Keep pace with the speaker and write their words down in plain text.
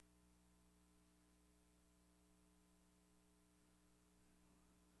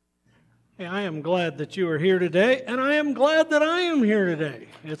Hey, I am glad that you are here today, and I am glad that I am here today.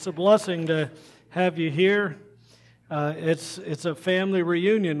 It's a blessing to have you here. It's a family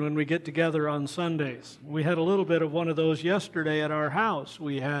reunion when we get together on Sundays. We had a little bit of one of those yesterday at our house.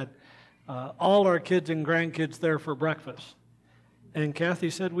 We had all our kids and grandkids there for breakfast, and Kathy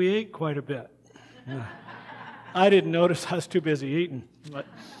said we ate quite a bit. I didn't notice. I was too busy eating. But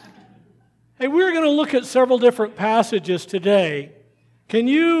hey, we're going to look at several different passages today. Can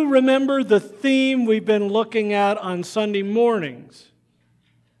you remember the theme we've been looking at on Sunday mornings?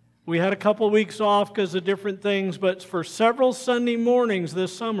 We had a couple weeks off because of different things, but for several Sunday mornings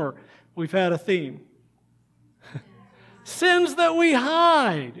this summer, we've had a theme. Sins that we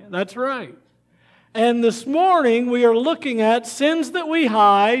hide. That's right. And this morning, we are looking at sins that we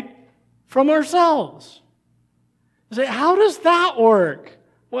hide from ourselves. You say, how does that work?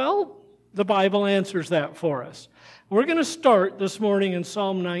 Well, the Bible answers that for us. We're going to start this morning in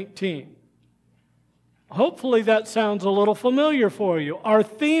Psalm 19. Hopefully that sounds a little familiar for you. Our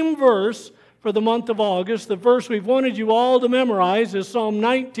theme verse for the month of August, the verse we've wanted you all to memorize, is Psalm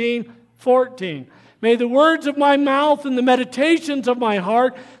 19:14. May the words of my mouth and the meditations of my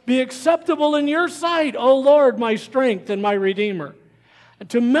heart be acceptable in your sight, O Lord, my strength and my Redeemer. And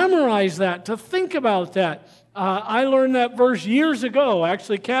to memorize that, to think about that, I learned that verse years ago.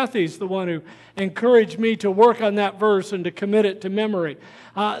 Actually, Kathy's the one who encouraged me to work on that verse and to commit it to memory.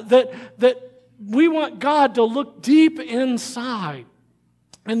 That we want God to look deep inside.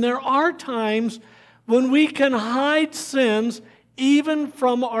 And there are times when we can hide sins even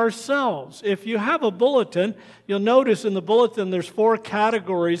from ourselves. If you have a bulletin, you'll notice in the bulletin there's 4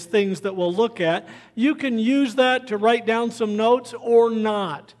 categories, things that we'll look at. You can use that to write down some notes or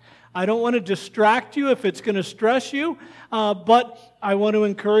not. I don't want to distract you if it's going to stress you, but I want to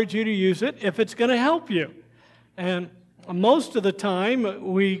encourage you to use it if it's going to help you. And most of the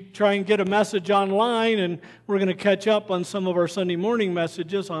time, we try and get a message online, and we're going to catch up on some of our Sunday morning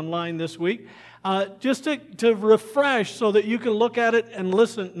messages online this week, just to refresh so that you can look at it and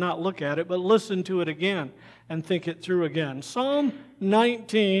listen, not look at it, but listen to it again and think it through again. Psalm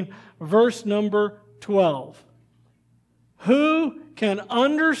 19, verse number 12. Who can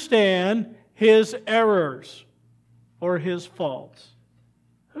understand his errors or his faults?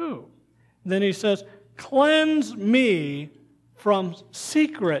 Who? Then he says, cleanse me from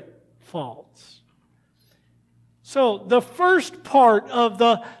secret faults. So the first part of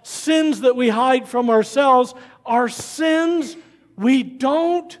the sins that we hide from ourselves are sins we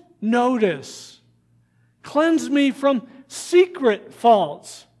don't notice. Cleanse me from secret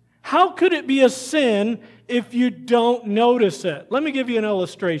faults. How could it be a sin if you don't notice it? Let me give you an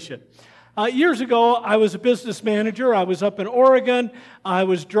illustration. Years ago, I was a business manager. I was up in Oregon. I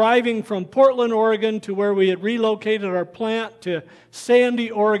was driving from Portland, Oregon to where we had relocated our plant to Sandy,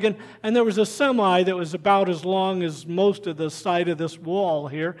 Oregon. And there was a semi that was about as long as most of the side of this wall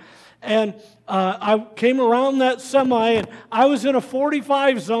here. And I came around that semi, and I was in a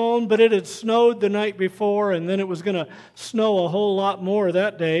 45 zone, but it had snowed the night before, and then it was going to snow a whole lot more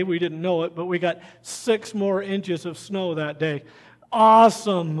that day. We didn't know it, but we got 6 more inches of snow that day.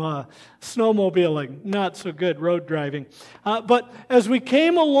 Awesome snowmobiling, not so good road driving. But as we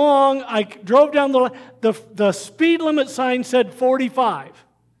came along, I drove down the speed limit sign said 45.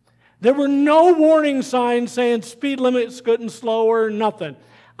 There were no warning signs saying speed limit's getting slower, nothing.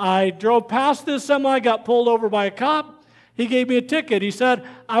 I drove past this semi, got pulled over by a cop. He gave me a ticket. He said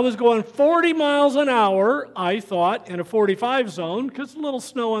I was going 40 miles an hour, I thought, in a 45 zone, because a little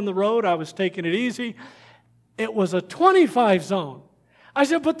snow on the road, I was taking it easy. It was a 25 zone. I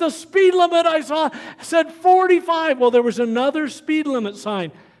said, but the speed limit I saw said 45. Well, there was another speed limit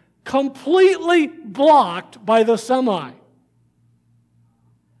sign completely blocked by the semi.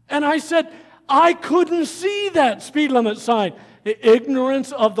 And I said, I couldn't see that speed limit sign.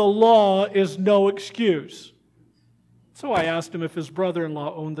 Ignorance of the law is no excuse. So I asked him if his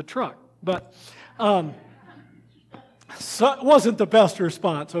brother-in-law owned the truck. But so it wasn't the best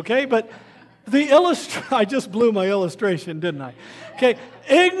response, okay? But I just blew my illustration, didn't I? Okay,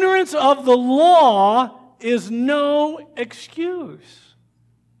 ignorance of the law is no excuse.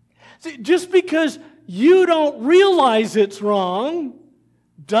 See, just because you don't realize it's wrong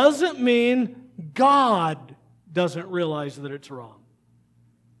doesn't mean God doesn't realize that it's wrong.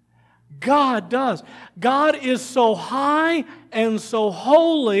 God does. God is so high and so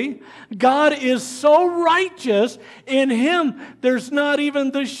holy. God is so righteous. In Him, there's not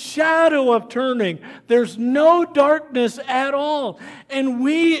even the shadow of turning. There's no darkness at all. And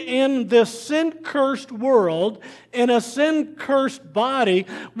we, in this sin-cursed world, in a sin-cursed body,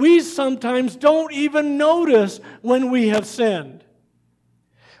 we sometimes don't even notice when we have sinned.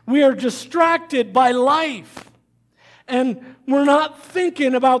 we are distracted by life. And we're not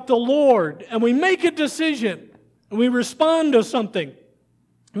thinking about the Lord. And we make a decision. And we respond to something.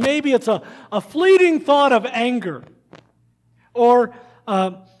 Maybe it's a fleeting thought of anger. Or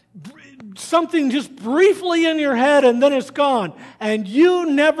something just briefly in your head and then it's gone. And you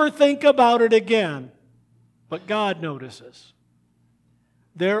never think about it again. But God notices.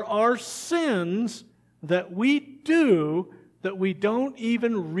 There are sins that we do that we don't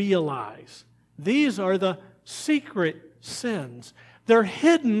even realize. These are the secret sins. They're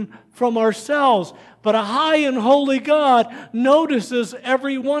hidden from ourselves, but a high and holy God notices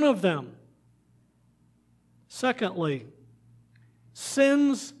every one of them. Secondly,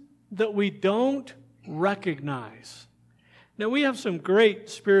 sins that we don't recognize. Now, we have some great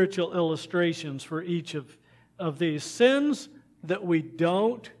spiritual illustrations for each of these sins that we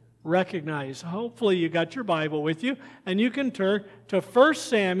don't recognize. Hopefully you got your Bible with you, and you can turn to 1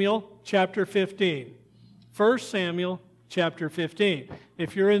 Samuel chapter 15. 1 Samuel chapter 15.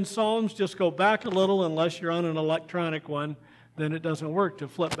 If you're in Psalms, just go back a little, unless you're on an electronic one, then it doesn't work to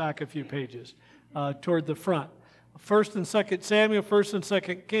flip back a few pages toward the front. 1st and 2nd Samuel, 1st and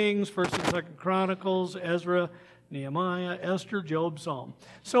 2nd Kings, 1st and 2nd Chronicles, Ezra, Nehemiah, Esther, Job, Psalm.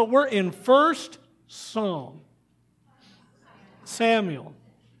 So we're in 1st Samuel.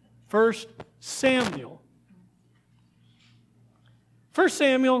 1 Samuel. 1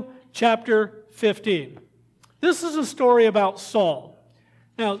 Samuel chapter 15. This is a story about Saul.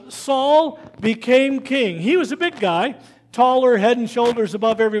 Now, Saul became king. He was a big guy, taller, head and shoulders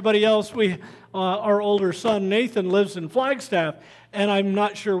above everybody else. Our older son, Nathan, lives in Flagstaff, and I'm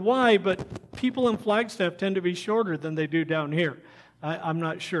not sure why, but people in Flagstaff tend to be shorter than they do down here. I'm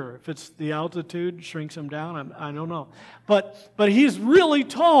not sure if it's the altitude shrinks him down. I don't know. But he's really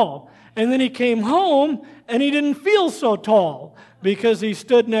tall. And then he came home and he didn't feel so tall because he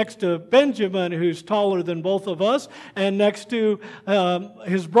stood next to Benjamin, who's taller than both of us, and next to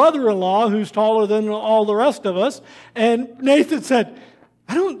his brother-in-law, who's taller than all the rest of us. And Nathan said,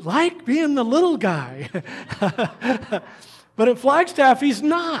 I don't like being the little guy. But at Flagstaff, he's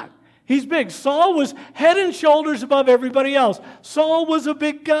not. He's big. Saul was head and shoulders above everybody else. Saul was a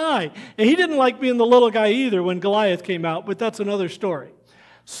big guy. And he didn't like being the little guy either when Goliath came out, but that's another story.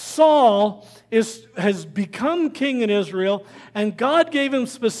 Saul has become king in Israel, and God gave him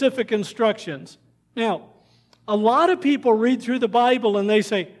specific instructions. Now, a lot of people read through the Bible and they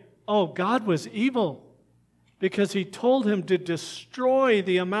say, oh, God was evil because he told him to destroy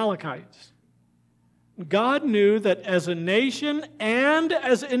the Amalekites. God knew that as a nation and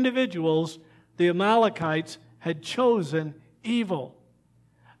as individuals, the Amalekites had chosen evil.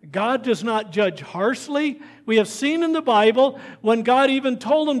 God does not judge harshly. We have seen in the Bible when God even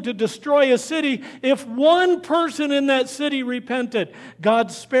told him to destroy a city, if one person in that city repented,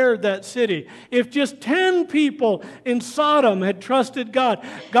 God spared that city. If just 10 people in Sodom had trusted God,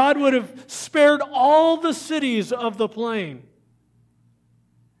 God would have spared all the cities of the plain.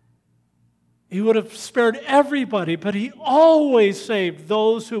 He would have spared everybody, but he always saved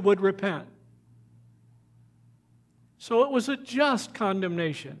those who would repent. So it was a just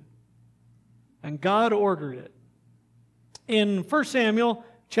condemnation, and God ordered it. In 1 Samuel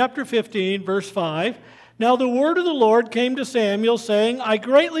chapter 15, verse 5, now the word of the Lord came to Samuel, saying, I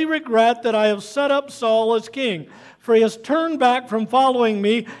greatly regret that I have set up Saul as king, for he has turned back from following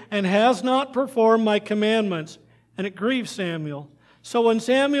me and has not performed my commandments. And it grieved Samuel. So when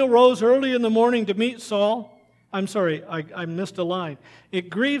Samuel rose early in the morning to meet Saul, I missed a line. It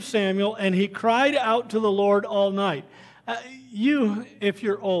grieved Samuel, and he cried out to the Lord all night. If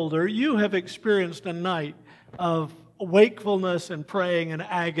you're older, you have experienced a night of wakefulness and praying and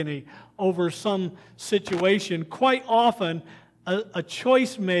agony over some situation. Quite often, a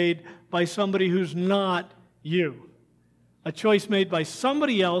choice made by somebody who's not you. A choice made by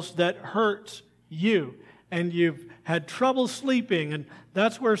somebody else that hurts you. And you've had trouble sleeping, and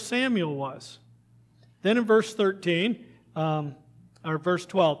that's where Samuel was. Then in verse 13, or verse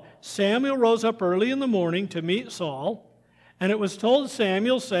 12, Samuel rose up early in the morning to meet Saul, and it was told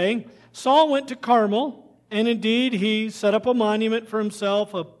Samuel, saying, Saul went to Carmel, and indeed he set up a monument for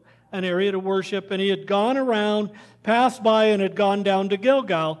himself, an area to worship, and he had gone around, passed by, and had gone down to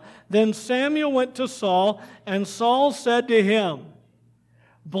Gilgal. Then Samuel went to Saul, and Saul said to him,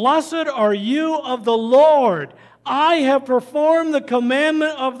 Blessed are you of the Lord. I have performed the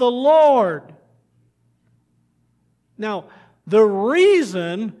commandment of the Lord. Now, the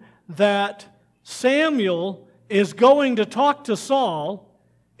reason that Samuel is going to talk to Saul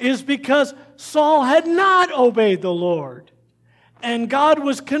is because Saul had not obeyed the Lord. And God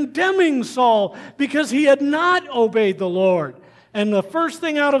was condemning Saul because he had not obeyed the Lord. And the first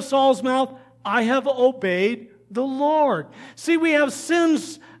thing out of Saul's mouth, I have obeyed the Lord. See, we have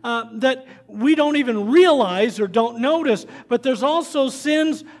sins that we don't even realize or don't notice, but there's also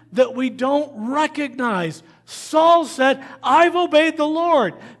sins that we don't recognize. Saul said, I've obeyed the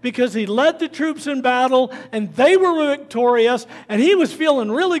Lord, because he led the troops in battle and they were victorious and he was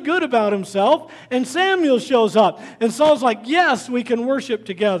feeling really good about himself. And Samuel shows up and Saul's like, yes, we can worship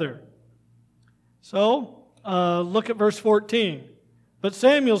together. So look at verse 14. But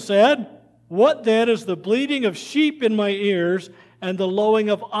Samuel said, what then is the bleating of sheep in my ears and the lowing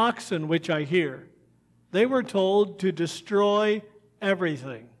of oxen which I hear? They were told to destroy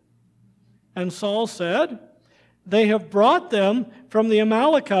everything. And Saul said, they have brought them from the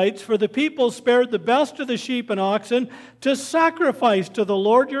Amalekites, for the people spared the best of the sheep and oxen to sacrifice to the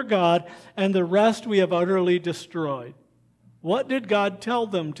Lord your God, and the rest we have utterly destroyed. What did God tell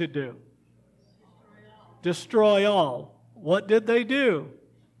them to do? Destroy all. What did they do?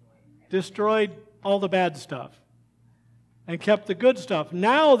 Destroyed all the bad stuff and kept the good stuff.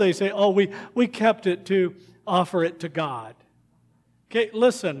 Now they say, oh, we kept it to offer it to God. Okay,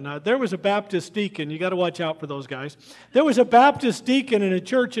 listen, there was a Baptist deacon. You got to watch out for those guys. There was a Baptist deacon in a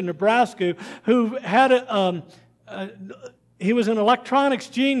church in Nebraska who had he was an electronics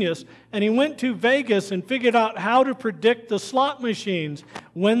genius, and he went to Vegas and figured out how to predict the slot machines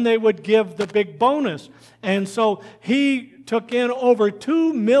when they would give the big bonus. And so he took in over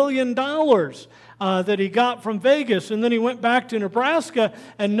 $2 million that he got from Vegas, and then he went back to Nebraska,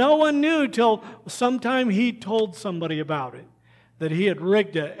 and no one knew till sometime he told somebody about it, that he had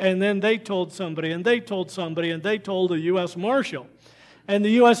rigged it. And then they told somebody, and they told somebody, and they told the U.S. Marshal. And the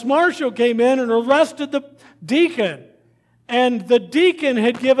U.S. Marshal came in and arrested the deacon. And the deacon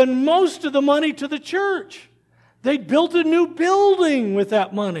had given most of the money to the church. They'd built a new building with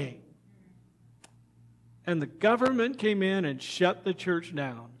that money. And the government came in and shut the church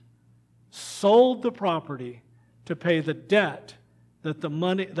down, sold the property to pay the debt that the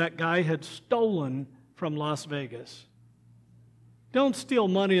money that guy had stolen from Las Vegas. Don't steal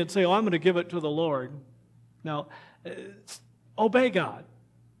money and say, oh, I'm going to give it to the Lord. No, obey God.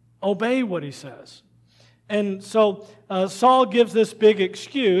 Obey what he says. And so Saul gives this big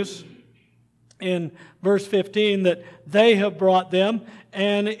excuse in verse 15 that they have brought them.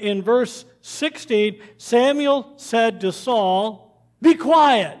 And in verse 16, Samuel said to Saul, be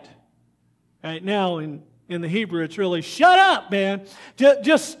quiet. Right now in the Hebrew, it's really, shut up, man.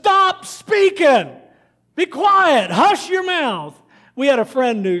 Just stop speaking. Be quiet. Hush your mouth. We had a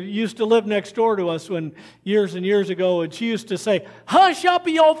friend who used to live next door to us years and years ago, and she used to say, hush up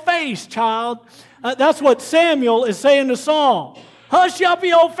your face, child. That's what Samuel is saying to Saul. Hush up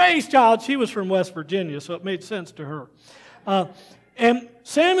your face, child. She was from West Virginia, so it made sense to her. And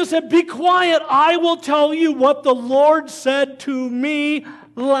Samuel said, be quiet. I will tell you what the Lord said to me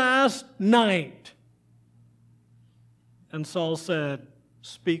last night. And Saul said,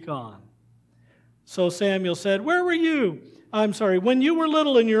 speak on. So Samuel said, when you were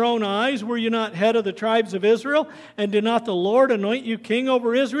little in your own eyes, were you not head of the tribes of Israel? And did not the Lord anoint you king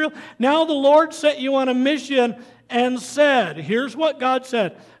over Israel? Now the Lord set you on a mission and said, here's what God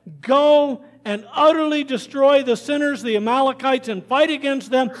said, go and utterly destroy the sinners, the Amalekites, and fight against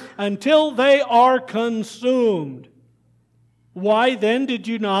them until they are consumed. Why then did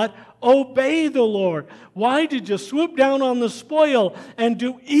you not obey the Lord? Why did you swoop down on the spoil and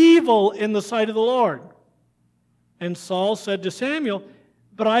do evil in the sight of the Lord? And Saul said to Samuel,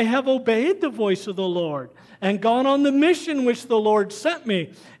 but I have obeyed the voice of the Lord and gone on the mission which the Lord sent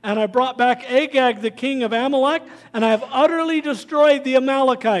me. And I brought back Agag, the king of Amalek, and I have utterly destroyed the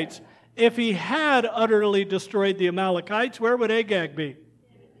Amalekites. If he had utterly destroyed the Amalekites, where would Agag be?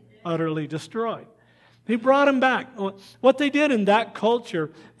 Utterly destroyed. He brought him back. What they did in that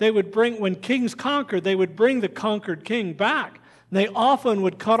culture, they would bring, when kings conquered, they would bring the conquered king back. They often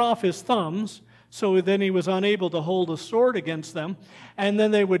would cut off his thumbs, so then he was unable to hold a sword against them. And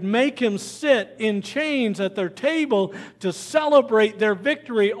then they would make him sit in chains at their table to celebrate their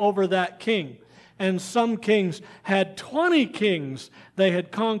victory over that king. And some kings had 20 kings they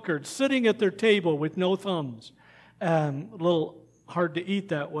had conquered sitting at their table with no thumbs. A little hard to eat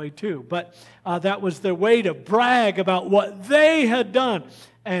that way too. But that was their way to brag about what they had done.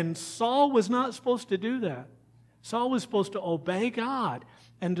 And Saul was not supposed to do that. Saul was supposed to obey God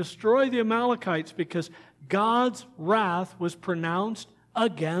and destroy the Amalekites because God's wrath was pronounced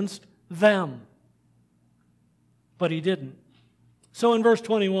against them. But he didn't. So in verse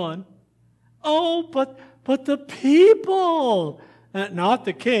 21, oh, but the people, Not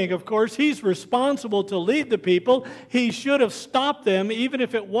the king, of course. He's responsible to lead the people. He should have stopped them, even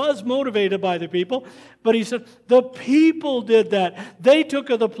if it was motivated by the people. But he said, the people did that. They took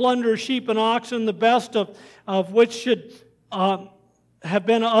of the plunder, sheep and oxen, the best of which should have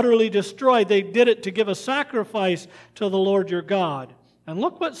been utterly destroyed. They did it to give a sacrifice to the Lord your God. And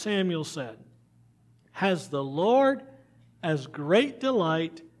look what Samuel said. Has the Lord as great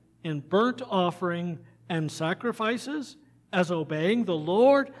delight in burnt offering and sacrifices as obeying the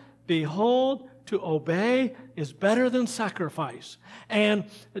Lord? Behold, to obey is better than sacrifice, and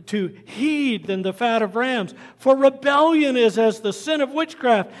to heed than the fat of rams. For rebellion is as the sin of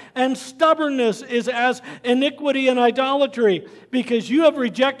witchcraft, and stubbornness is as iniquity and idolatry. Because you have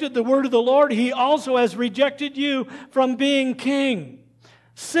rejected the word of the Lord, He also has rejected you from being king.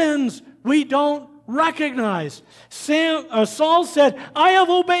 Sins we don't recognize. Saul said, I have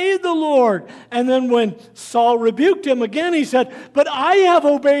obeyed the Lord. And then when Saul rebuked him again, he said, but I have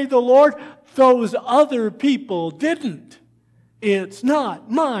obeyed the Lord. Those other people didn't. It's not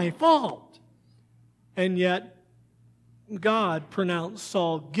my fault. And yet, God pronounced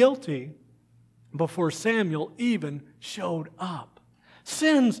Saul guilty before Samuel even showed up.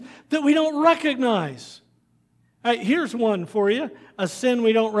 Sins that we don't recognize. Here's one for you, a sin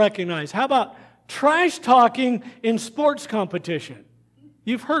we don't recognize. How about trash talking in sports competition?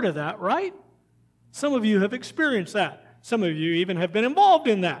 You've heard of that, right? Some of you have experienced that. Some of you even have been involved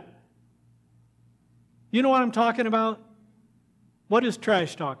in that. You know what I'm talking about? What is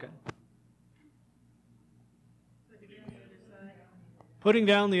trash talking? Putting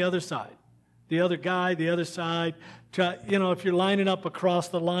down the other side. The other guy, the other side. You know, if you're lining up across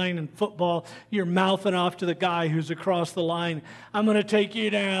the line in football, you're mouthing off to the guy who's across the line, I'm going to take you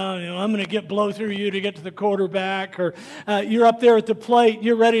down, I'm going to blow through you to get to the quarterback. Or you're up there at the plate,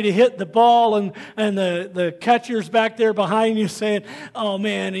 you're ready to hit the ball, and the catcher's back there behind you saying, oh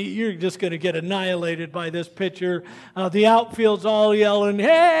man, you're just going to get annihilated by this pitcher. The outfield's all yelling,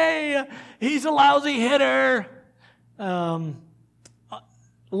 hey, he's a lousy hitter. Lots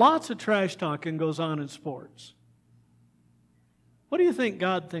of trash talking goes on in sports. What do you think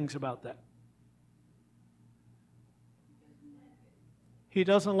God thinks about that? He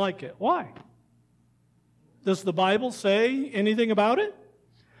doesn't like it. Why? Does the Bible say anything about it?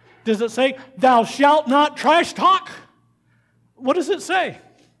 Does it say, thou shalt not trash talk? What does it say?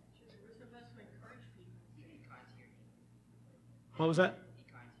 What was that?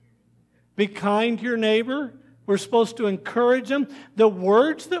 Be kind to your neighbor. We're supposed to encourage them. The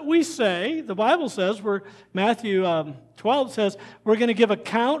words that we say, the Bible says, Matthew 12 says, we're going to give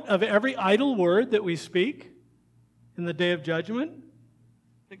account of every idle word that we speak in the day of judgment.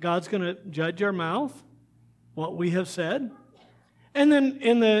 That God's going to judge our mouth, what we have said. And then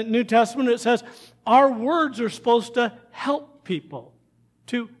in the New Testament it says, our words are supposed to help people,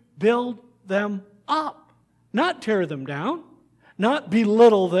 to build them up. Not tear them down, not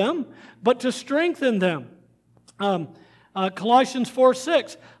belittle them, but to strengthen them. Colossians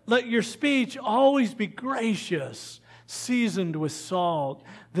 4:6, let your speech always be gracious, seasoned with salt,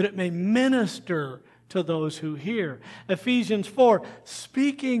 that it may minister to those who hear. Ephesians 4,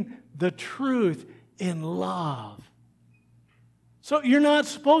 speaking the truth in love. So you're not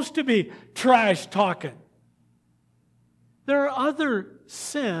supposed to be trash talking. There are other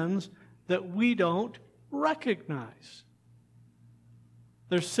sins that we don't recognize.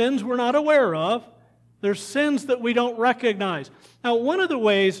 There's sins we're not aware of. There's sins that we don't recognize. Now, one of the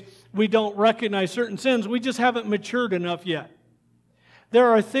ways we don't recognize certain sins, we just haven't matured enough yet.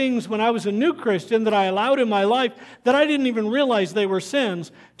 There are things when I was a new Christian that I allowed in my life that I didn't even realize they were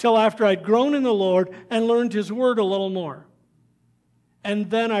sins till after I'd grown in the Lord and learned His Word a little more.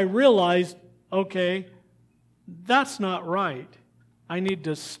 And then I realized, okay, that's not right. I need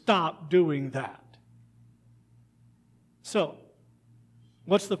to stop doing that. So,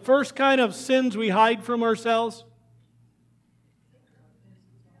 what's the first kind of sins we hide from ourselves?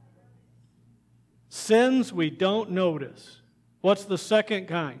 Sins we don't notice. What's the second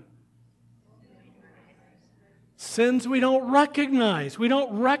kind? Sins we don't recognize. We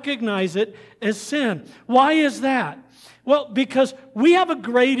don't recognize it as sin. Why is that? Well, because we have a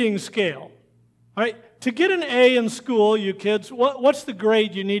grading scale. All right? To get an A in school, you kids, what's the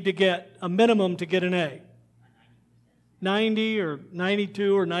grade you need to get, a minimum to get an A? 90 or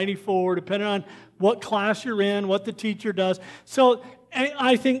 92 or 94, depending on what class you're in, what the teacher does. So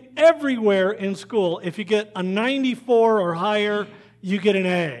I think everywhere in school, if you get a 94 or higher, you get an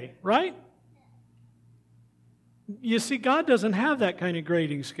A, right? You see, God doesn't have that kind of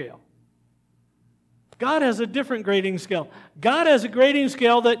grading scale. God has a different grading scale. God has a grading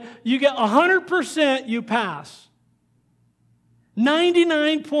scale that you get 100%, you pass.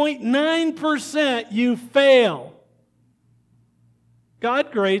 99.9% you fail.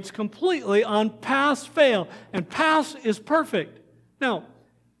 God grades completely on pass-fail, and pass is perfect. Now,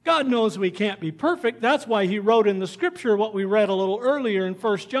 God knows we can't be perfect. That's why He wrote in the Scripture what we read a little earlier in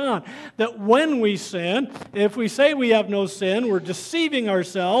 1 John, that when we sin, if we say we have no sin, we're deceiving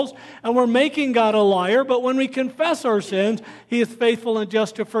ourselves and we're making God a liar. But when we confess our sins, He is faithful and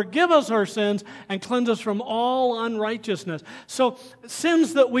just to forgive us our sins and cleanse us from all unrighteousness. So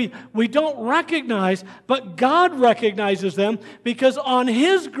sins that we don't recognize, but God recognizes them, because on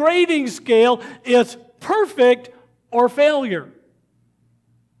His grading scale, it's perfect or failure.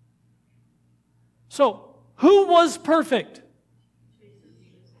 So, who was perfect?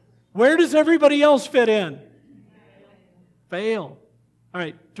 Where does everybody else fit in? Fail. All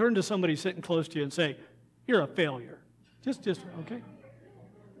right, turn to somebody sitting close to you and say, you're a failure. Just, okay.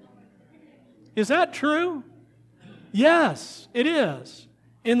 Is that true? Yes, it is.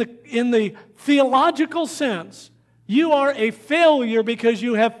 In the theological sense, you are a failure because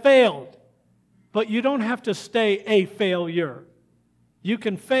you have failed. But you don't have to stay a failure. You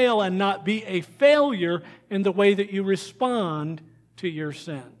can fail and not be a failure in the way that you respond to your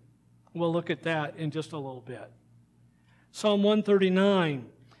sin. We'll look at that in just a little bit. Psalm 139,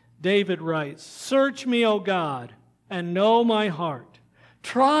 David writes, "Search me, O God, and know my heart.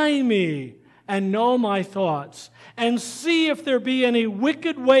 Try me and know my thoughts, and see if there be any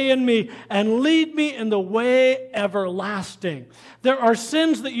wicked way in me, and lead me in the way everlasting." There are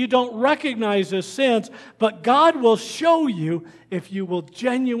sins that you don't recognize as sins, but God will show you if you will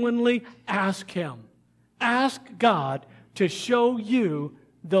genuinely ask Him. Ask God to show you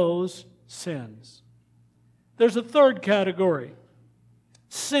those sins. There's a third category.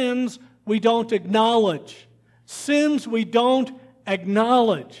 Sins we don't acknowledge. Sins we don't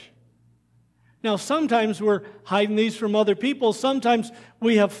acknowledge. Now, sometimes we're hiding these from other people. Sometimes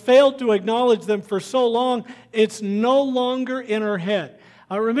we have failed to acknowledge them for so long, it's no longer in our head.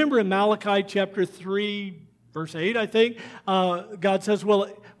 I remember in Malachi chapter 3, verse 8, I think, God says, will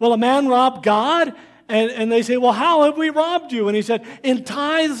a man rob God? And they say, well, how have we robbed you? And He said, in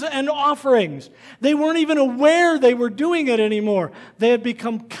tithes and offerings. They weren't even aware they were doing it anymore. They had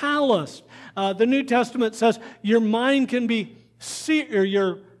become calloused. The New Testament says your mind can be seared,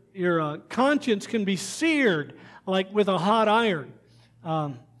 your conscience can be seared like with a hot iron.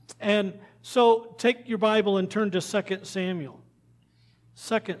 And so take your Bible and turn to 2 Samuel.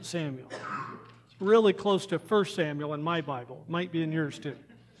 2 Samuel. It's really close to 1 Samuel in my Bible. It might be in yours too.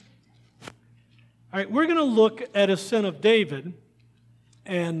 All right, we're going to look at a sin of David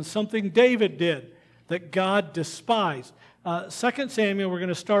and something David did that God despised. 2 Samuel, we're going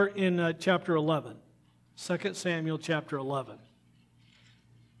to start in chapter 11. 2 Samuel chapter 11.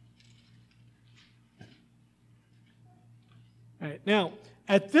 All right, now,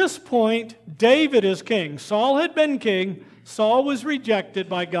 at this point, David is king. Saul had been king. Saul was rejected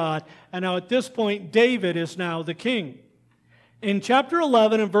by God. And now at this point, David is now the king. In chapter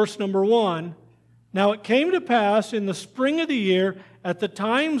 11 and verse number 1, "Now it came to pass in the spring of the year, at the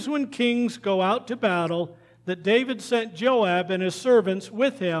times when kings go out to battle, that David sent Joab and his servants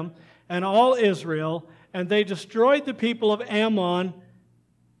with him and all Israel, and they destroyed the people of Ammon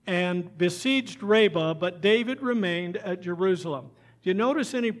and besieged Rabbah, but David remained at Jerusalem." Do you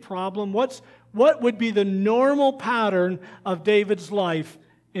notice any problem? What would be the normal pattern of David's life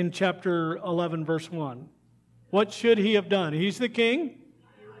in chapter 11, verse 1? What should he have done? He's the king.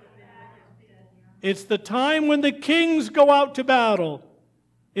 It's the time when the kings go out to battle.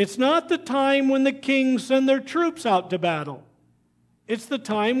 It's not the time when the kings send their troops out to battle. It's the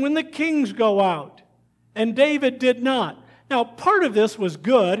time when the kings go out. And David did not. Now, part of this was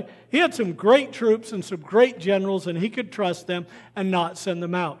good. He had some great troops and some great generals, and he could trust them and not send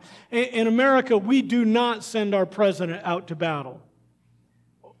them out. In America, we do not send our president out to battle.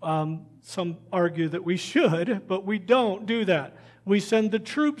 Some argue that we should, but we don't do that. We send the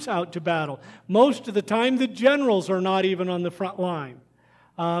troops out to battle. Most of the time, the generals are not even on the front line.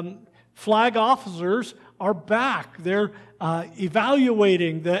 Flag officers are back. They're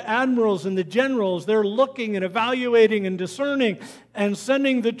evaluating, the admirals and the generals. They're looking and evaluating and discerning and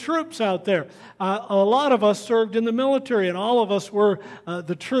sending the troops out there. A lot of us served in the military, and all of us were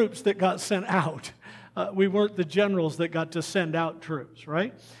the troops that got sent out. We weren't the generals that got to send out troops,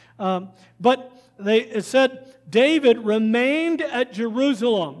 right? But it said David remained at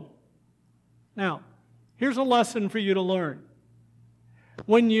Jerusalem. Now, here's a lesson for you to learn.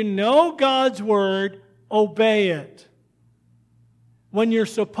 When you know God's word, obey it. When you're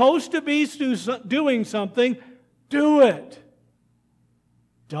supposed to be doing something, do it.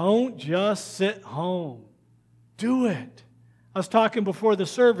 Don't just sit home. Do it. I was talking before the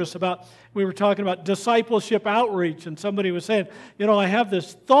service we were talking about discipleship outreach, and somebody was saying, I have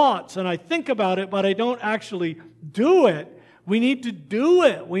this thoughts and I think about it, but I don't actually do it. We need to do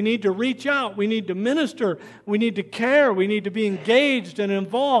it. We need to reach out. We need to minister. We need to care. We need to be engaged and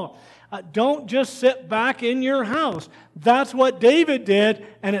involved. Don't just sit back in your house. That's what David did,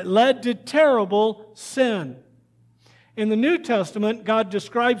 and it led to terrible sin. In the New Testament, God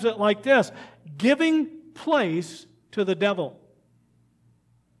describes it like this: giving place to the devil.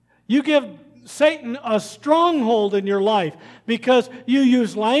 You give Satan a stronghold in your life because you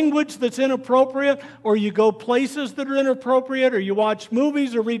use language that's inappropriate, or you go places that are inappropriate, or you watch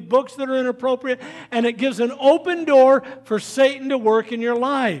movies or read books that are inappropriate, and it gives an open door for Satan to work in your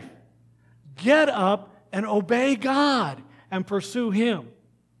life. Get up and obey God and pursue Him.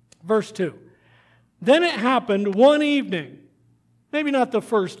 Verse 2. Then it happened one evening, maybe not the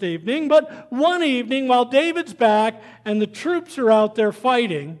first evening, but one evening while David's back and the troops are out there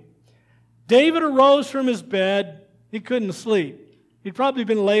fighting, David arose from his bed. He couldn't sleep. He'd probably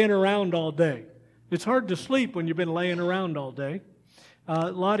been laying around all day. It's hard to sleep when you've been laying around all day.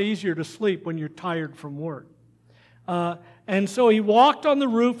 A lot easier to sleep when you're tired from work. And so he walked on the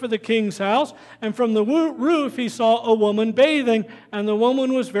roof of the king's house, and from the roof he saw a woman bathing, and the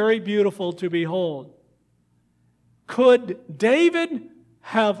woman was very beautiful to behold. Could David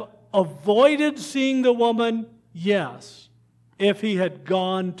have avoided seeing the woman? Yes, if he had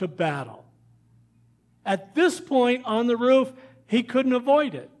gone to battle. At this point on the roof, he couldn't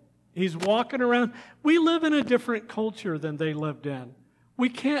avoid it. He's walking around. We live in a different culture than they lived in. We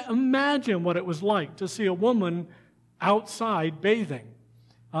can't imagine what it was like to see a woman outside bathing.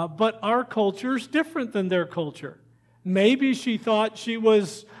 But our culture is different than their culture. Maybe she thought she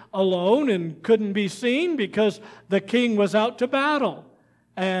was alone and couldn't be seen because the king was out to battle.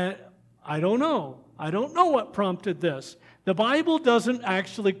 And I don't know. I don't know what prompted this. The Bible doesn't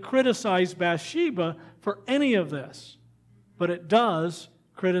actually criticize Bathsheba for any of this, but it does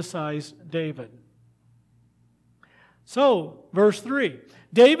criticize David. So, verse 3,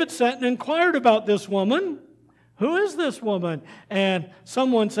 David sent and inquired about this woman. Who is this woman? And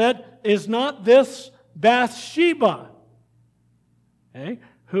someone said, is not this Bathsheba? Okay.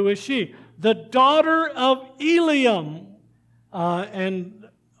 Who is she? The daughter of Eliam. And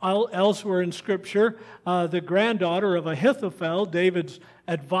elsewhere in Scripture, the granddaughter of Ahithophel, David's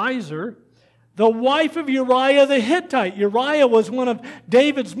advisor, the wife of Uriah the Hittite. Uriah was one of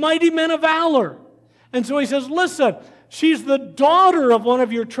David's mighty men of valor. And so he says, listen, she's the daughter of one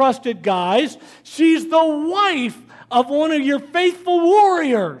of your trusted guys. She's the wife of one of your faithful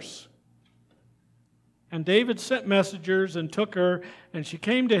warriors. And David sent messengers and took her, and she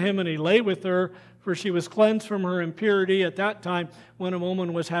came to him, and he lay with her, for she was cleansed from her impurity. At that time, when a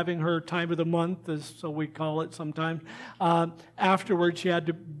woman was having her time of the month, as so we call it sometimes, afterwards she had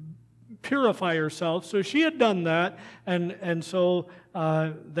to purify herself. So she had done that, and so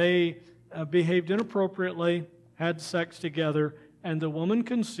they behaved inappropriately, had sex together, and the woman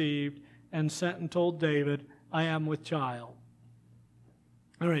conceived and sent and told David, I am with child.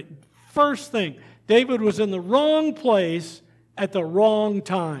 All right, first thing, David was in the wrong place at the wrong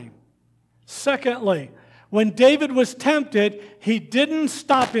time. Secondly, when David was tempted, he didn't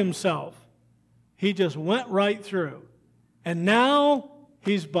stop himself. He just went right through. And now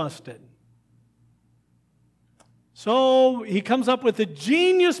he's busted. So he comes up with a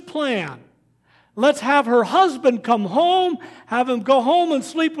genius plan. Let's have her husband come home, have him go home and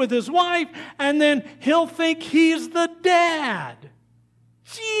sleep with his wife, and then he'll think he's the dad.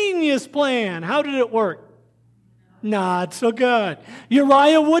 Genius plan. How did it work? Not so good.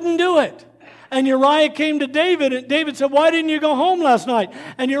 Uriah wouldn't do it. And Uriah came to David, and David said, why didn't you go home last night?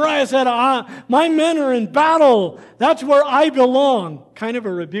 And Uriah said, my men are in battle. That's where I belong. Kind of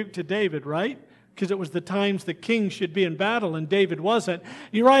a rebuke to David, right? Because it was the times the king should be in battle and David wasn't.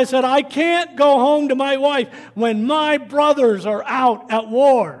 Uriah said, I can't go home to my wife when my brothers are out at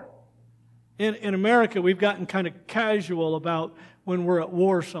war. In America, we've gotten kind of casual about when we're at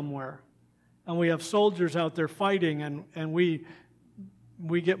war somewhere. And we have soldiers out there fighting, and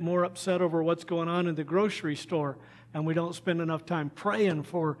we get more upset over what's going on in the grocery store, and we don't spend enough time praying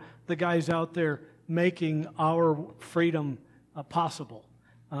for the guys out there making our freedom possible.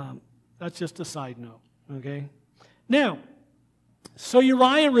 That's just a side note, okay? Now, so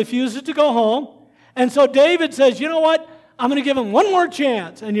Uriah refuses to go home, and so David says, you know what? I'm going to give him one more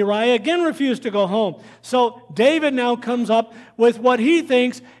chance. And Uriah again refused to go home. So David now comes up with what he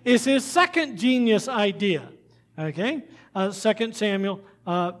thinks is his second genius idea, okay? 2 Samuel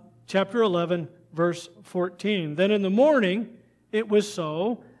chapter 11, verse 14. Then in the morning it was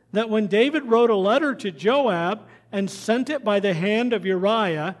so that when David wrote a letter to Joab and sent it by the hand of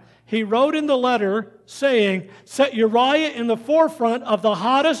Uriah, he wrote in the letter, saying, "Set Uriah in the forefront of the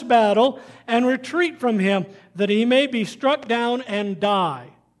hottest battle and retreat from him, that he may be struck down and die."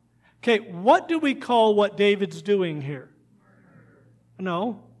 Okay, what do we call what David's doing here?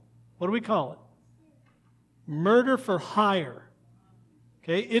 No. What do we call it? Murder for hire.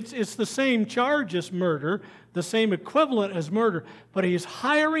 Okay, it's the same charge as murder, the same equivalent as murder, but he's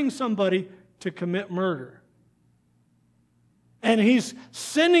hiring somebody to commit murder. And he's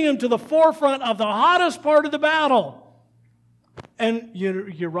sending him to the forefront of the hottest part of the battle. And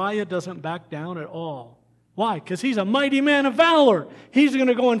Uriah doesn't back down at all. Why? Because he's a mighty man of valor. He's going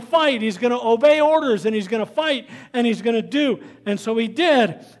to go and fight. He's going to obey orders, and he's going to fight, and he's going to do. And so he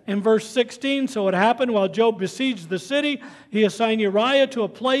did. In verse 16, so it happened while Joab besieged the city, he assigned Uriah to a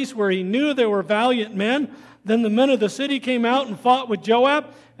place where he knew there were valiant men. Then the men of the city came out and fought with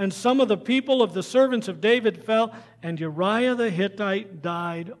Joab, and some of the people of the servants of David fell, and Uriah the Hittite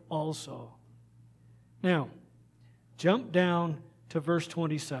died also. Now, jump down to verse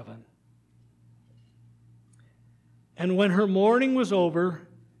 27. And when her mourning was over,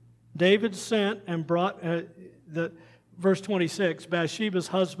 David sent and brought, verse 26, Bathsheba's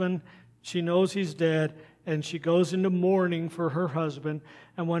husband, she knows he's dead, and she goes into mourning for her husband.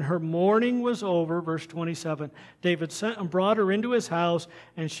 And when her mourning was over, verse 27, David sent and brought her into his house,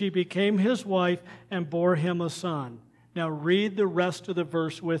 and she became his wife and bore him a son. Now read the rest of the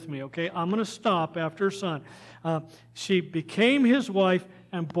verse with me, okay? I'm going to stop after son. She became his wife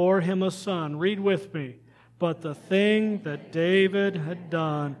and bore him a son. Read with me. But the thing that David had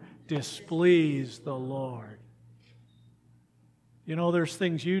done displeased the Lord. You know, there's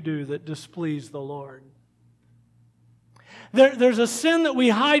things you do that displease the Lord. There's a sin that we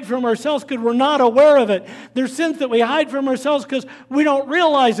hide from ourselves because we're not aware of it. There's sins that we hide from ourselves because we don't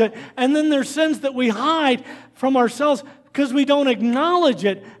realize it. And then there's sins that we hide from ourselves because we don't acknowledge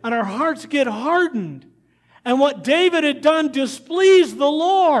it, and our hearts get hardened. And what David had done displeased the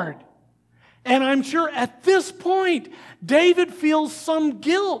Lord. And I'm sure at this point, David feels some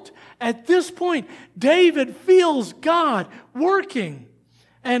guilt. At this point, David feels God working.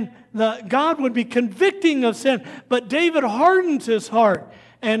 And God would be convicting of sin. But David hardens his heart.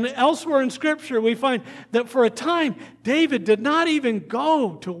 And elsewhere in Scripture, we find that for a time, David did not even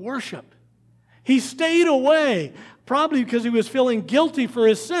go to worship. He stayed away, probably because he was feeling guilty for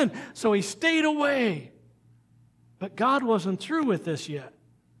his sin. So he stayed away. But God wasn't through with this yet.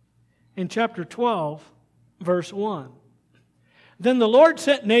 In chapter 12, verse 1. Then the Lord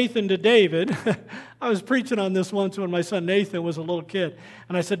sent Nathan to David. I was preaching on this once when my son Nathan was a little kid.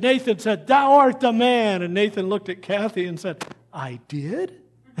 And I said, Nathan said, "Thou art the man." And Nathan looked at Kathy and said, "I did?"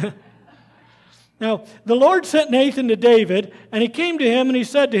 Now, the Lord sent Nathan to David, and he came to him and he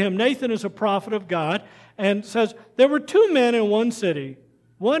said to him, Nathan is a prophet of God, and says, "There were two men in one city,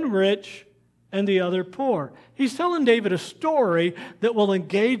 one rich and the other poor." He's telling David a story that will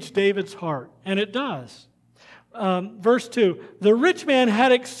engage David's heart, and it does. Verse 2, "The rich man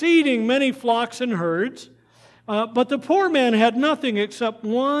had exceeding many flocks and herds, but the poor man had nothing except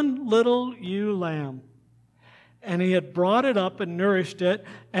one little ewe lamb. And he had brought it up and nourished it,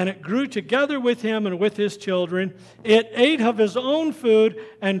 and it grew together with him and with his children. It ate of his own food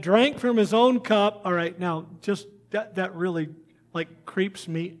and drank from his own cup." All right, now, just that really creeps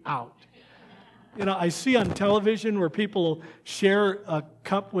me out. You know, I see on television where people will share a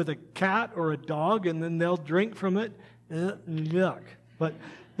cup with a cat or a dog and then they'll drink from it. Yuck. But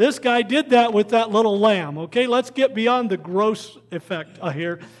this guy did that with that little lamb. Okay, let's get beyond the gross effect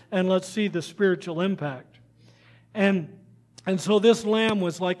here and let's see the spiritual impact. And so this lamb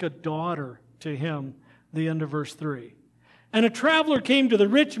was like a daughter to him, the end of verse 3. "And a traveler came to the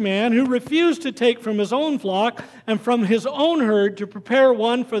rich man who refused to take from his own flock and from his own herd to prepare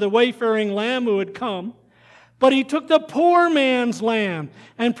one for the wayfaring lamb who had come. But he took the poor man's lamb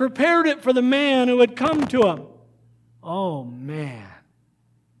and prepared it for the man who had come to him." Oh man,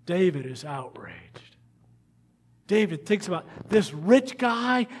 David is outraged. David thinks about this rich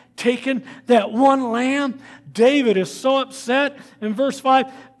guy taking that one lamb. David is so upset. In verse 5,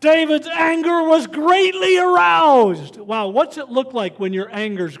 David's anger was greatly aroused. Wow, what's it look like when your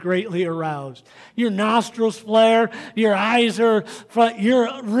anger's greatly aroused? Your nostrils flare, your eyes are, you're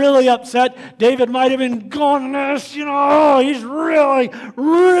really upset. David might have been going this, he's really,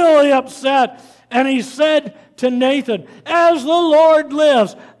 really upset. And he said to Nathan, "As the Lord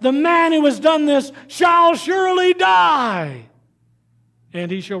lives, the man who has done this shall surely die.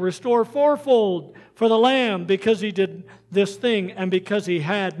 And he shall restore fourfold for the lamb because he did this thing and because he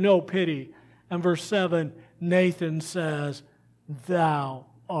had no pity." And verse 7, Nathan says, "Thou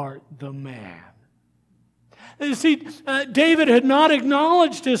art the man." You see, David had not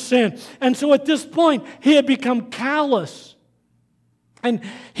acknowledged his sin. And so at this point, he had become callous. And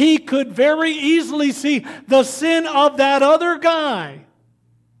he could very easily see the sin of that other guy.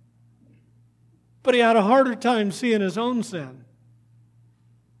 But he had a harder time seeing his own sin.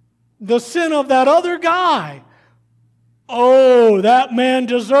 The sin of that other guy. Oh, that man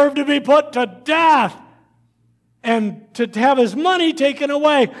deserved to be put to death and to have his money taken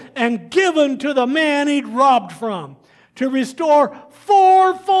away and given to the man he'd robbed from to restore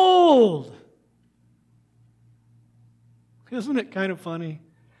fourfold. Isn't it kind of funny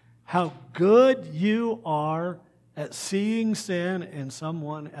how good you are at seeing sin in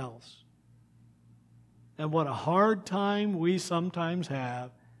someone else? And what a hard time we sometimes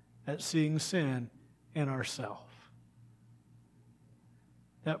have at seeing sin in ourselves.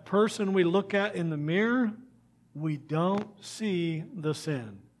 That person we look at in the mirror, we don't see the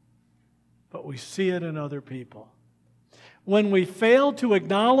sin, but we see it in other people. When we fail to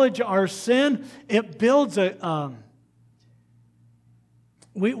acknowledge our sin, it builds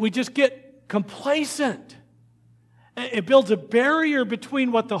we just get complacent. It builds a barrier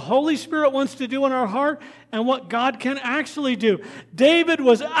between what the Holy Spirit wants to do in our heart and what God can actually do. David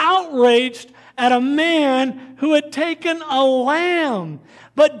was outraged at a man who had taken a lamb,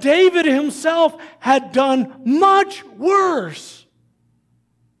 but David himself had done much worse.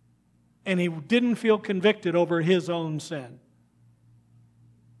 And he didn't feel convicted over his own sin.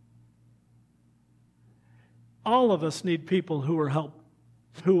 All of us need people who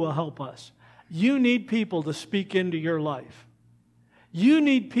will help us. You need people to speak into your life. You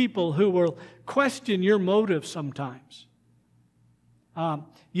need people who will question your motives sometimes.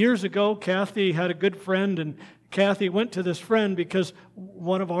 Years ago, Kathy had a good friend, and Kathy went to this friend because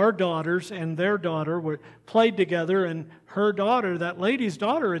one of our daughters and their daughter played together, and her daughter, that lady's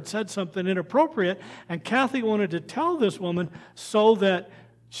daughter, had said something inappropriate, and Kathy wanted to tell this woman so that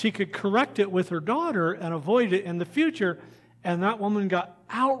she could correct it with her daughter and avoid it in the future. And that woman got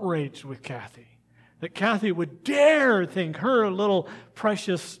outraged with Kathy. That Kathy would dare think her little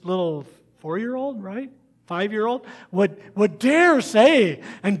precious little 4-year-old, right? 5-year-old, would dare say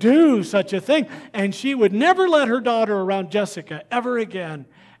and do such a thing. And she would never let her daughter around Jessica ever again.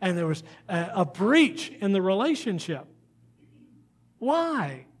 And there was a breach in the relationship.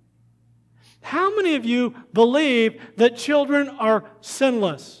 Why? How many of you believe that children are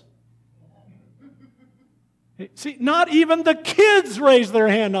sinless? See, not even the kids raise their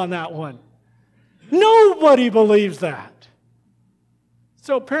hand on that one. Nobody believes that.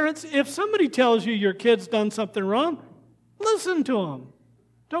 So parents, if somebody tells you your kid's done something wrong, listen to them.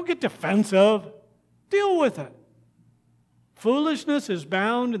 Don't get defensive. Deal with it. Foolishness is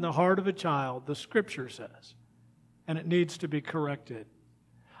bound in the heart of a child, the Scripture says, and it needs to be corrected.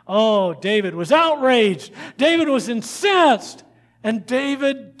 Oh, David was outraged. David was incensed. And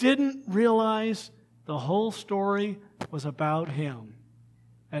David didn't realize the whole story was about him.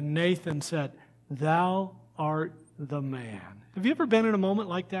 And Nathan said, "Thou art the man." Have you ever been in a moment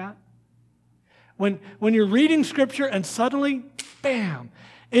like that? When you're reading Scripture and suddenly, bam,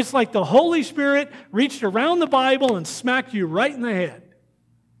 it's like the Holy Spirit reached around the Bible and smacked you right in the head.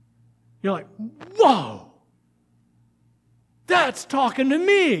 You're like, whoa, that's talking to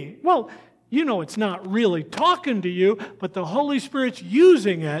me. Well, you know it's not really talking to you, but the Holy Spirit's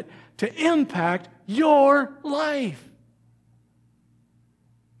using it to impact your life.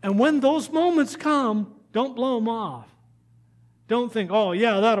 And when those moments come, don't blow them off. Don't think, oh,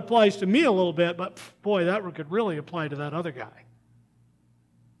 yeah, that applies to me a little bit, but boy, that could really apply to that other guy.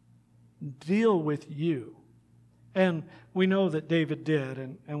 Deal with you. And we know that David did,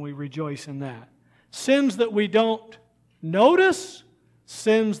 and we rejoice in that. Sins that we don't notice,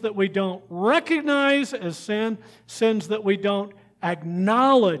 sins that we don't recognize as sin, sins that we don't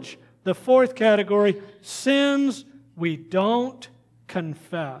acknowledge. The fourth category, sins we don't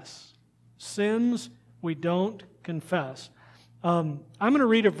confess. Sins we don't confess. I'm going to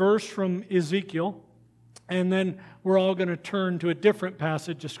read a verse from Ezekiel, and then we're all going to turn to a different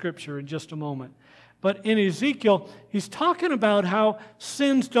passage of Scripture in just a moment. But in Ezekiel, he's talking about how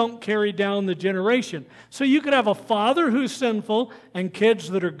sins don't carry down the generation. So you could have a father who's sinful and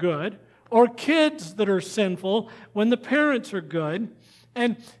kids that are good, or kids that are sinful when the parents are good.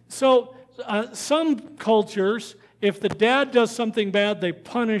 And so some cultures, if the dad does something bad, they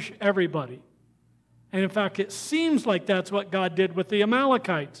punish everybody. And in fact, it seems like that's what God did with the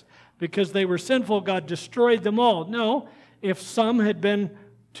Amalekites. Because they were sinful, God destroyed them all. No, if some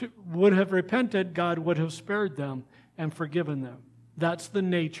would have repented, God would have spared them and forgiven them. That's the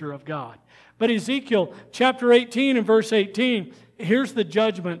nature of God. But Ezekiel chapter 18 and verse 18, here's the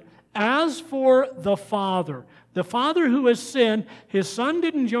judgment. As for the father who has sinned, his son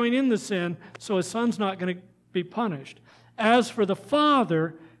didn't join in the sin, so his son's not going to be punished. As for the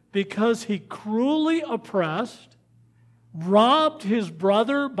father, because he cruelly oppressed, robbed his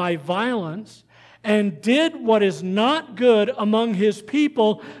brother by violence, and did what is not good among his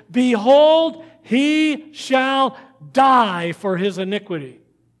people, behold, he shall die for his iniquity.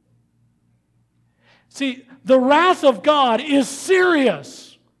 See, the wrath of God is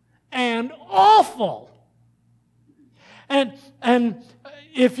serious and awful. And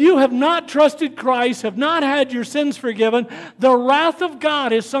if you have not trusted Christ, have not had your sins forgiven, the wrath of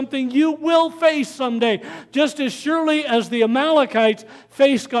God is something you will face someday. Just as surely as the Amalekites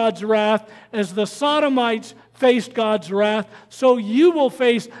faced God's wrath, as the Sodomites faced God's wrath, so you will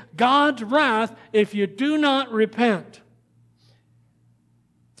face God's wrath if you do not repent.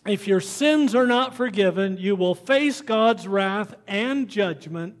 If your sins are not forgiven, you will face God's wrath and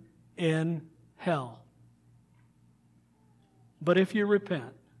judgment in hell. But if you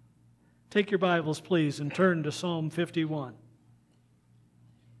repent, take your Bibles, please, and turn to Psalm 51.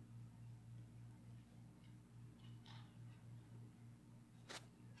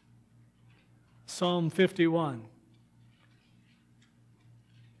 Psalm 51.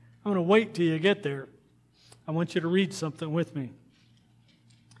 I'm going to wait till you get there. I want you to read something with me.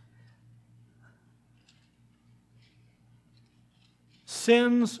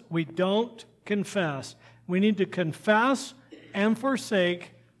 Sins we don't confess. We need to confess and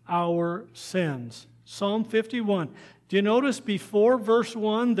forsake our sins. Psalm 51. Do you notice before verse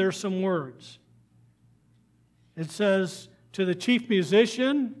 1 there's some words? It says, to the chief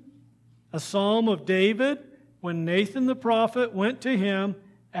musician, a psalm of David, when Nathan the prophet went to him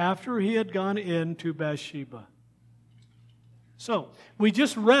after he had gone into Bathsheba. So, we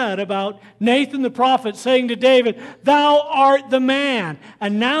just read about Nathan the prophet saying to David, thou art the man.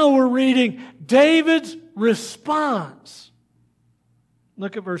 And now we're reading David's response.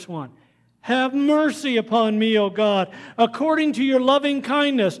 Look at verse 1. Have mercy upon me, O God, according to your loving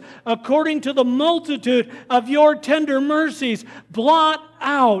kindness, according to the multitude of your tender mercies. Blot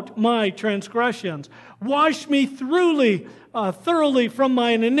out my transgressions. Wash me thoroughly from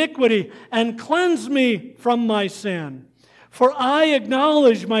mine iniquity, and cleanse me from my sin. For I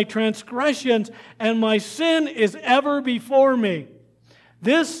acknowledge my transgressions, and my sin is ever before me.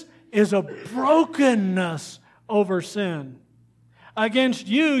 This is a brokenness over sin. Against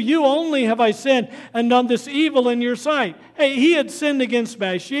you only have I sinned and done this evil in your sight. Hey, he had sinned against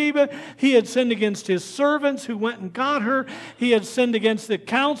Bathsheba. He had sinned against his servants who went and got her. He had sinned against the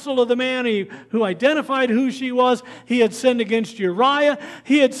counsel of the man who identified who she was. He had sinned against Uriah.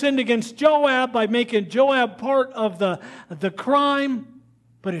 He had sinned against Joab by making Joab part of the crime.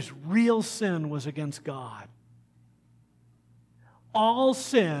 But his real sin was against God. All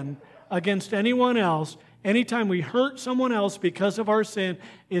sin against anyone else, anytime we hurt someone else because of our sin,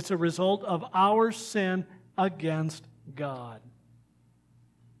 it's a result of our sin against God.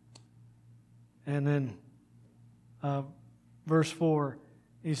 And then verse 4,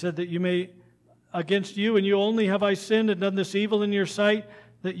 he said that you may, against you and you only have I sinned and done this evil in your sight,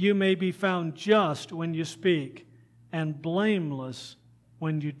 that you may be found just when you speak and blameless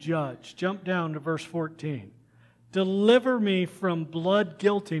when you judge. Jump down to verse 14. Deliver me from blood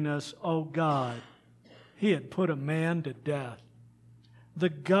guiltiness, O God. He had put a man to death, the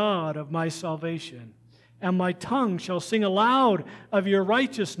God of my salvation. And my tongue shall sing aloud of your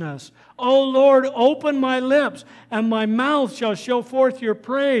righteousness. O Lord, open my lips, and my mouth shall show forth your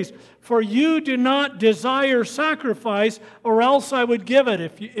praise. For you do not desire sacrifice, or else I would give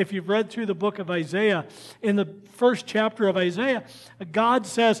it. If you've read through the book of Isaiah, in the first chapter of Isaiah, God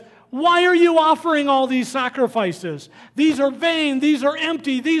says, why are you offering all these sacrifices? These are vain, these are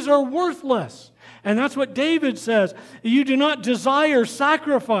empty, these are worthless. And that's what David says. You do not desire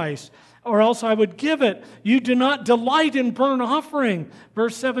sacrifice, or else I would give it. You do not delight in burnt offering.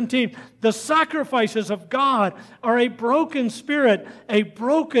 Verse 17, the sacrifices of God are a broken spirit, a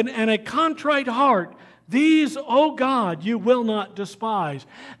broken and a contrite heart. These, O God, you will not despise.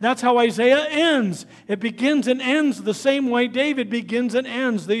 That's how Isaiah ends. It begins and ends the same way David begins and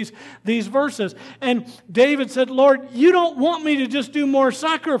ends these verses. And David said, Lord, you don't want me to just do more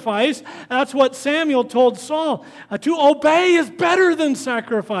sacrifice. That's what Samuel told Saul. To obey is better than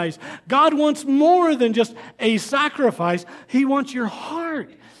sacrifice. God wants more than just a sacrifice. He wants your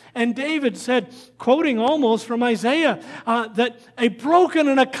heart. And David said, quoting almost from Isaiah, that a broken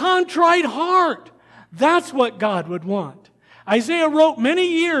and a contrite heart, that's what God would want. Isaiah wrote many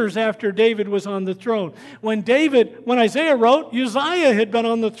years after David was on the throne. When Isaiah wrote, Uzziah had been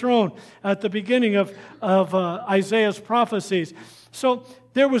on the throne at the beginning of Isaiah's prophecies. So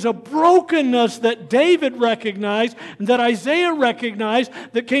there was a brokenness that David recognized and that Isaiah recognized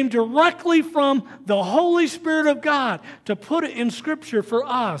that came directly from the Holy Spirit of God to put it in Scripture for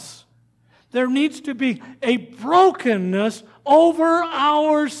us. There needs to be a brokenness over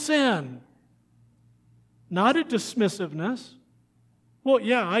our sin. Not a dismissiveness. Well,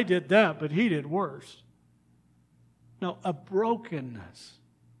 yeah, I did that, but he did worse. No, a brokenness.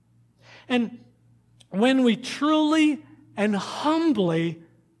 And when we truly and humbly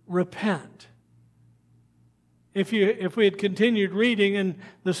repent. If we had continued reading in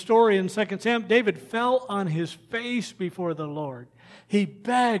the story in 2 Samuel, David fell on his face before the Lord. He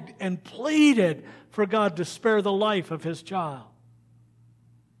begged and pleaded for God to spare the life of his child.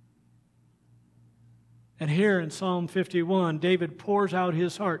 And here in Psalm 51, David pours out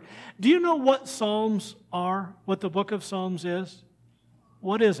his heart. Do you know what Psalms are? What the book of Psalms is?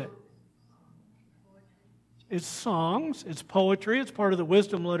 What is it? It's songs, it's poetry, it's part of the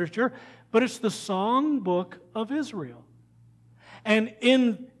wisdom literature, but it's the song book of Israel. And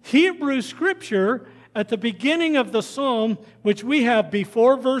in Hebrew Scripture, at the beginning of the psalm, which we have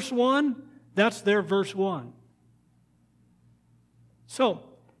before verse 1, that's their verse 1. So,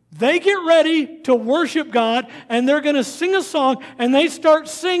 they get ready to worship God, and they're going to sing a song, and they start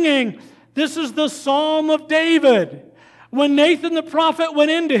singing. This is the Psalm of David. When Nathan the prophet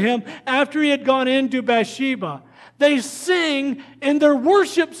went into him after he had gone into Bathsheba, they sing in their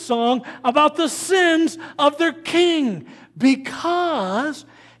worship song about the sins of their king because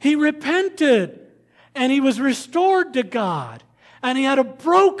he repented and he was restored to God and he had a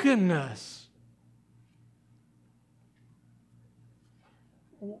brokenness.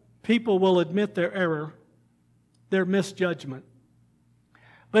 People will admit their error, their misjudgment.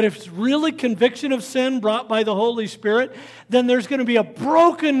 But if it's really conviction of sin brought by the Holy Spirit, then there's going to be a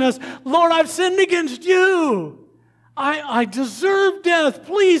brokenness. Lord, I've sinned against you. I deserve death.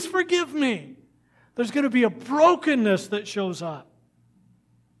 Please forgive me. There's going to be a brokenness that shows up.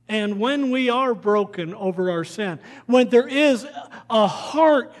 And when we are broken over our sin, when there is a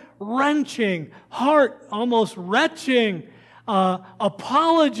heart-wrenching, almost retching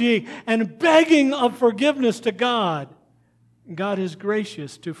apology and begging of forgiveness to God, God is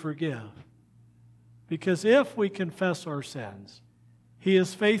gracious to forgive. Because if we confess our sins, He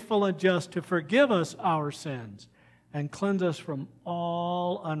is faithful and just to forgive us our sins and cleanse us from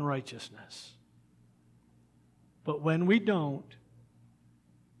all unrighteousness. But when we don't,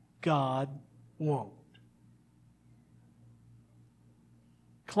 God won't.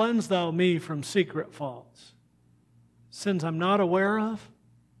 Cleanse thou me from secret faults, sins I'm not aware of,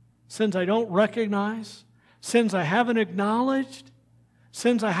 sins I don't recognize, sins I haven't acknowledged,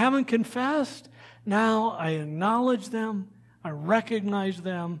 sins I haven't confessed. Now I acknowledge them, I recognize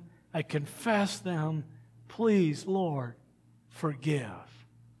them, I confess them. Please, Lord, forgive.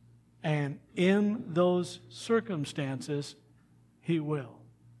 And in those circumstances, He will.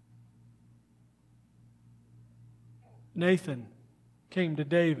 Nathan came to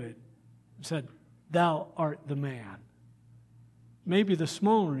David and said, "Thou art the man." Maybe this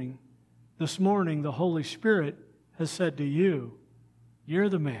morning, the Holy Spirit has said to you, you're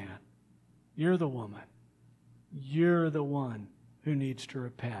the man, you're the woman, you're the one who needs to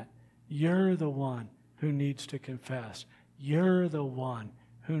repent, you're the one who needs to confess, you're the one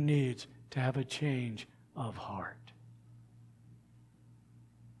who needs to have a change of heart.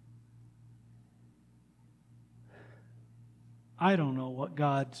 I don't know what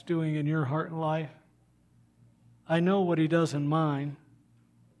God's doing in your heart and life. I know what He does in mine.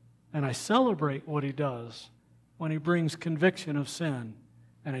 And I celebrate what He does when He brings conviction of sin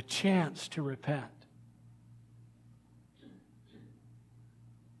and a chance to repent.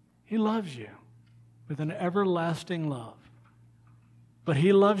 He loves you with an everlasting love. But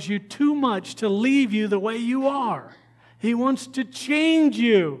He loves you too much to leave you the way you are. He wants to change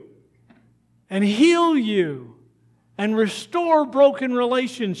you and heal you and restore broken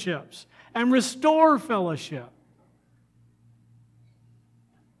relationships and restore fellowship.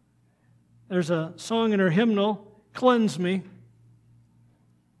 There's a song in our hymnal, "Cleanse Me."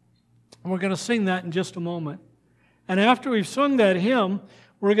 And we're going to sing that in just a moment. And after we've sung that hymn,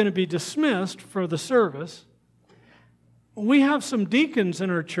 we're going to be dismissed for the service. We have some deacons in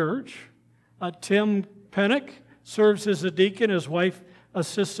our church. Tim Pennick serves as a deacon. His wife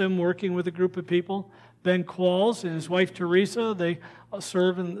assists him working with a group of people. Ben Qualls and his wife Teresa, they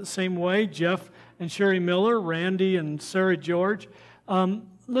serve in the same way. Jeff and Sherry Miller, Randy and Sarah George.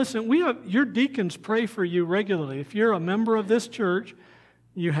 Listen, your deacons pray for you regularly. If you're a member of this church,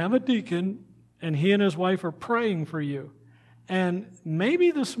 you have a deacon, and he and his wife are praying for you. And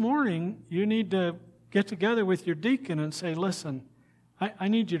maybe this morning you need to get together with your deacon and say, "Listen, I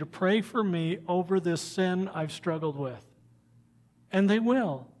need you to pray for me over this sin I've struggled with. And they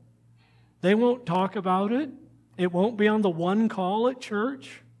will. They won't talk about it. It won't be on the one call at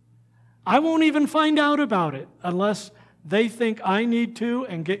church. I won't even find out about it unless they think I need to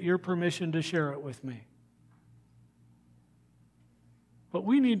and get your permission to share it with me. But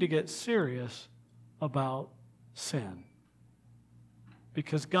we need to get serious about sin.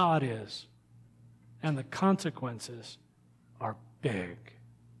 Because God is. And the consequences are big.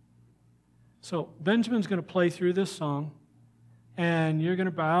 So Benjamin's going to play through this song. And you're going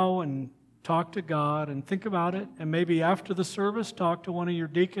to bow and talk to God and think about it. And maybe after the service, talk to one of your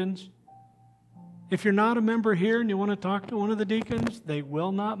deacons. If you're not a member here and you want to talk to one of the deacons, they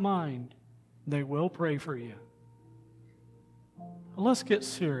will not mind. They will pray for you. But let's get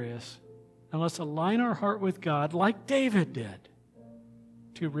serious and let's align our heart with God like David did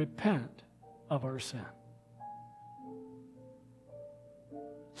to repent of our sin.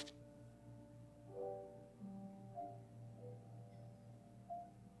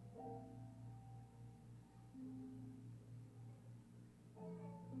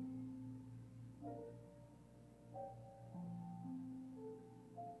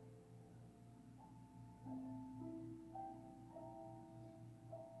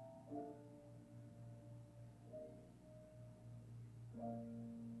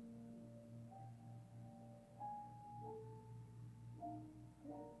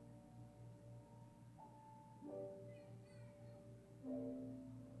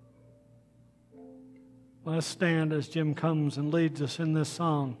 Let's stand as Jim comes and leads us in this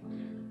song.